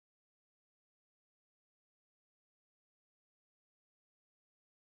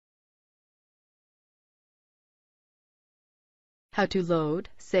How to load,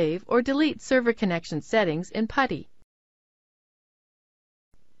 save, or delete server connection settings in PuTTY.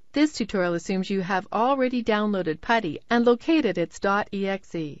 This tutorial assumes you have already downloaded PuTTY and located its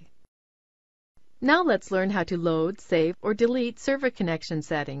 .exe. Now let's learn how to load, save, or delete server connection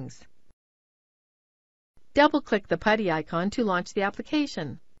settings. Double-click the PuTTY icon to launch the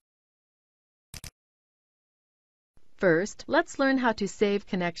application. First, let's learn how to save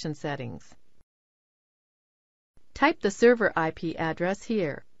connection settings. Type the server IP address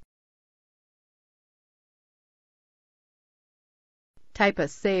here. Type a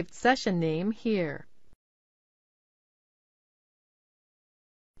saved session name here.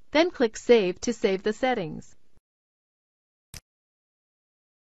 Then click Save to save the settings.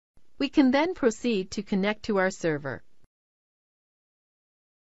 We can then proceed to connect to our server.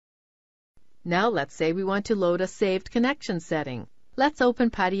 Now let's say we want to load a saved connection setting. Let's open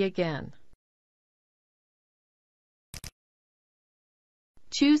PuTTY again.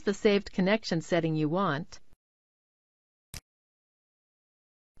 Choose the saved connection setting you want.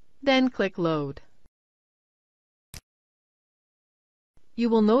 Then click Load. You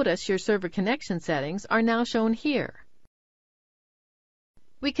will notice your server connection settings are now shown here.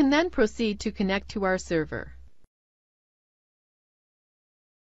 We can then proceed to connect to our server.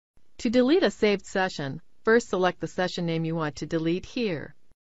 To delete a saved session, first select the session name you want to delete here.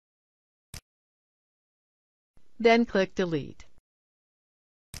 Then click Delete.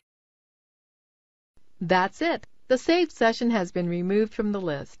 That's it! The saved session has been removed from the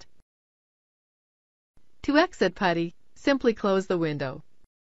list. To exit PuTTY, simply close the window.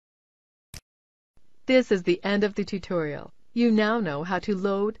 This is the end of the tutorial. You now know how to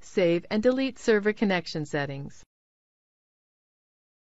load, save, and delete server connection settings.